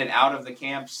 Send it out of the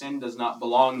camp. Sin does not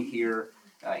belong here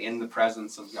in the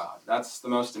presence of God. That's the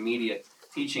most immediate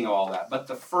teaching of all that. But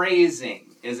the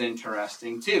phrasing is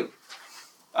interesting too.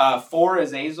 For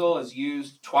Azazel is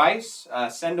used twice.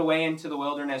 Send away into the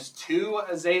wilderness to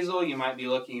Azazel. You might be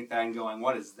looking at that and going,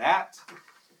 what is that?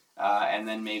 And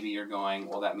then maybe you're going,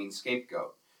 well, that means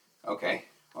scapegoat. Okay,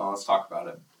 well, let's talk about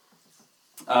it.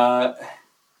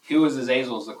 Who is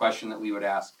Azazel is the question that we would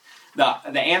ask.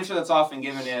 The answer that's often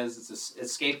given is it's a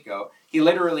scapegoat. He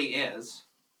literally is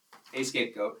a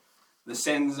scapegoat. The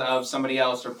sins of somebody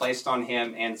else are placed on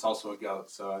him, and it's also a goat.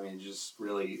 So, I mean, just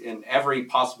really, in every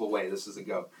possible way, this is a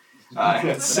goat. And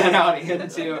it's sent out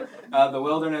into the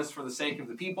wilderness for the sake of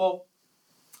the people.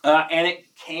 And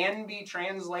it can be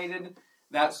translated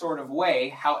that sort of way.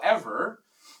 However,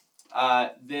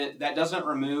 that doesn't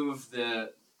remove the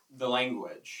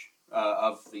language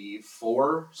of the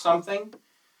for something.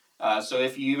 So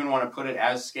if you even want to put it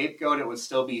as scapegoat, it would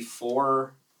still be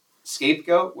for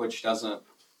scapegoat, which doesn't,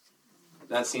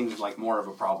 that seems like more of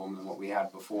a problem than what we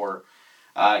had before.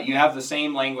 You have the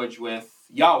same language with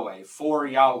Yahweh. For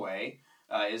Yahweh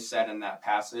is said in that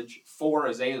passage. For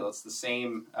Azazel, it's the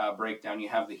same breakdown. You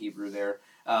have the Hebrew there.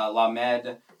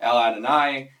 Lamed El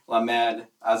Adonai, Lamed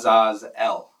Azaz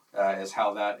El is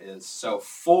how that is. So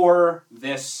for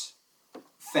this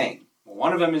thing. Well,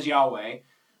 one of them is Yahweh,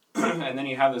 and then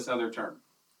you have this other term.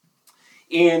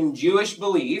 In Jewish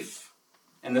belief,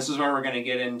 and this is where we're going to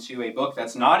get into a book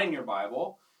that's not in your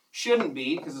Bible, shouldn't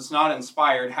be because it's not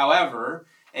inspired. However,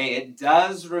 it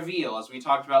does reveal, as we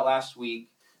talked about last week,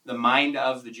 the mind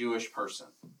of the Jewish person,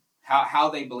 how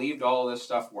they believed all this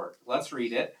stuff worked. Let's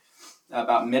read it,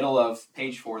 about middle of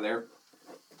page 4 there.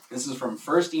 This is from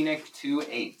 1 Enoch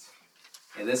 2:8.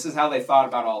 Okay, this is how they thought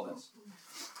about all this.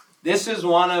 This is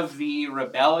one of the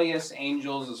rebellious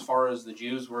angels as far as the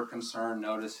Jews were concerned.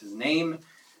 Notice his name.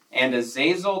 And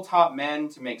Azazel taught men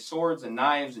to make swords and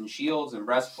knives and shields and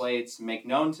breastplates, and make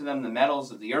known to them the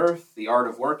metals of the earth, the art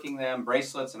of working them,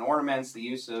 bracelets and ornaments, the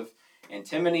use of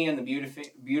antimony and the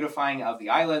beautifying of the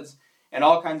eyelids, and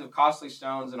all kinds of costly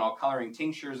stones and all coloring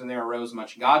tinctures. And there arose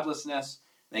much godlessness.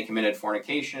 They committed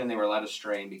fornication, and they were led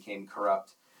astray and became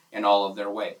corrupt in all of their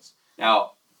ways.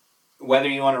 Now, whether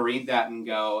you want to read that and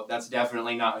go, that's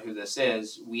definitely not who this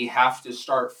is, we have to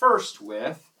start first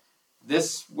with,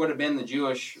 this would have been the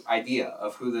Jewish idea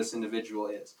of who this individual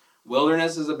is.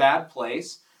 Wilderness is a bad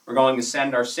place. We're going to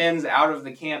send our sins out of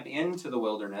the camp into the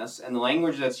wilderness. And the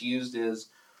language that's used is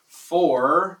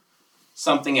for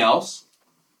something else.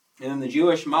 And in the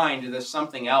Jewish mind, this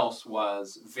something else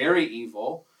was very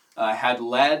evil, had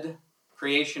led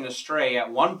creation astray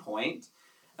at one point.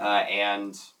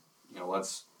 And,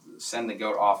 let's send the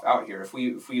goat off out here. If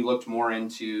we looked more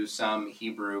into some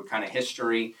Hebrew kind of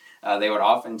history, they would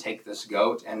often take this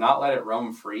goat and not let it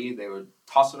roam free. They would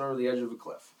toss it over the edge of a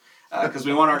cliff. Because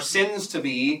we want our sins to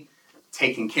be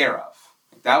taken care of.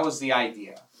 That was the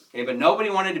idea. Okay, but nobody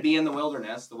wanted to be in the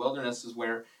wilderness. The wilderness is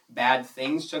where bad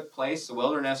things took place. The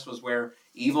wilderness was where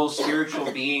evil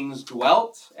spiritual beings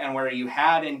dwelt and where you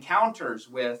had encounters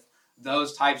with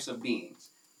those types of beings.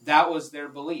 That was their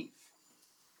belief.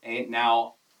 Okay,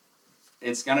 now,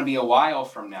 it's going to be a while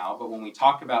from now, but when we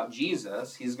talk about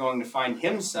Jesus, he's going to find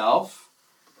himself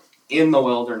in the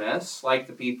wilderness, like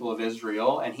the people of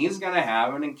Israel, and he's going to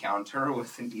have an encounter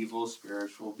with an evil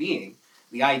spiritual being.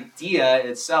 The idea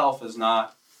itself is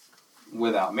not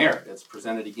without merit. It's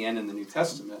presented again in the New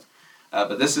Testament.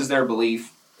 But this is their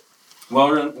belief.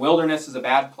 Wilderness is a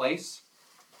bad place.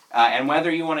 And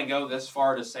whether you want to go this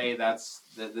far to say that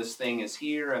this thing is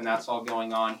here and that's all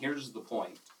going on, here's the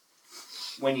point.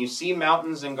 When you see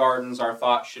mountains and gardens, our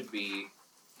thought should be,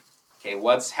 okay,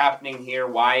 what's happening here?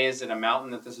 Why is it a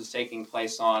mountain that this is taking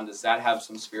place on? Does that have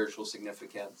some spiritual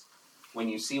significance? When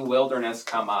you see wilderness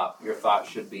come up, your thought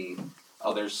should be,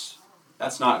 oh,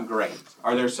 that's not great.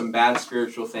 Are there some bad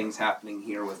spiritual things happening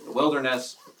here with the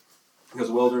wilderness? Because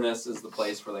wilderness is the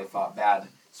place where they thought bad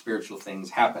spiritual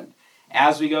things happened.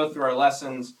 As we go through our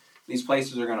lessons, these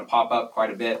places are going to pop up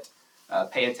quite a bit.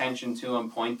 Pay attention to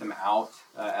them, point them out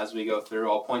as we go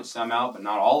through. I'll point some out, but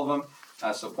not all of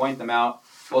them. So point them out.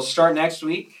 We'll start next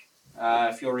week.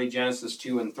 If you'll read Genesis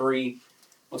 2 and 3,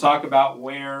 we'll talk about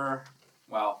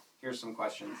here's some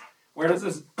questions. Where does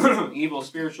this evil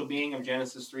spiritual being of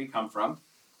Genesis 3 come from?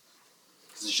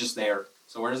 Because it's just there.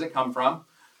 So where does it come from?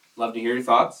 Love to hear your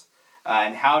thoughts.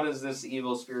 And how does this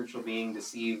evil spiritual being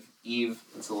deceive Eve?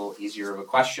 It's a little easier of a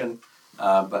question,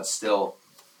 but still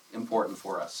important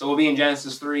for us. So we'll be in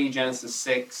Genesis 3, Genesis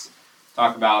 6,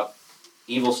 talk about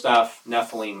evil stuff,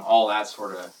 Nephilim, all that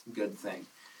sort of good thing.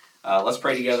 Let's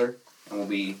pray together, and we'll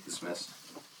be dismissed.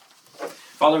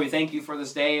 Father, we thank you for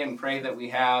this day and pray that we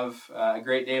have a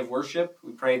great day of worship.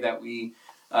 We pray that we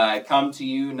come to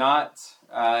you not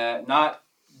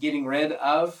getting rid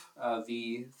of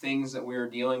the things that we're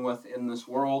dealing with in this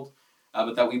world,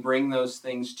 but that we bring those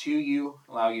things to you,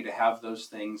 allow you to have those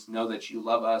things, know that you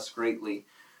love us greatly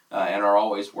and are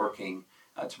always working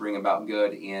to bring about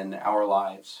good in our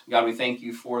lives. God, we thank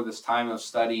you for this time of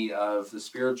study of the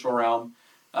spiritual realm,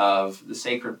 of the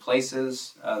sacred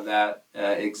places that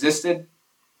exist,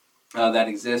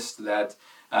 that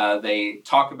they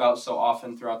talk about so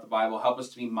often throughout the Bible. Help us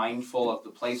to be mindful of the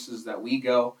places that we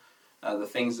go, the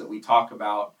things that we talk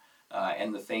about,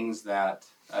 and the things that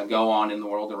go on in the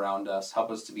world around us. Help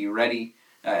us to be ready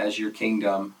as your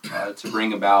kingdom to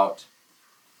bring about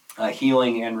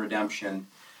healing and redemption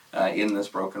in this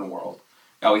broken world.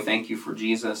 God, we thank you for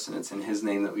Jesus, and it's in his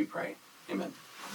name that we pray. Amen.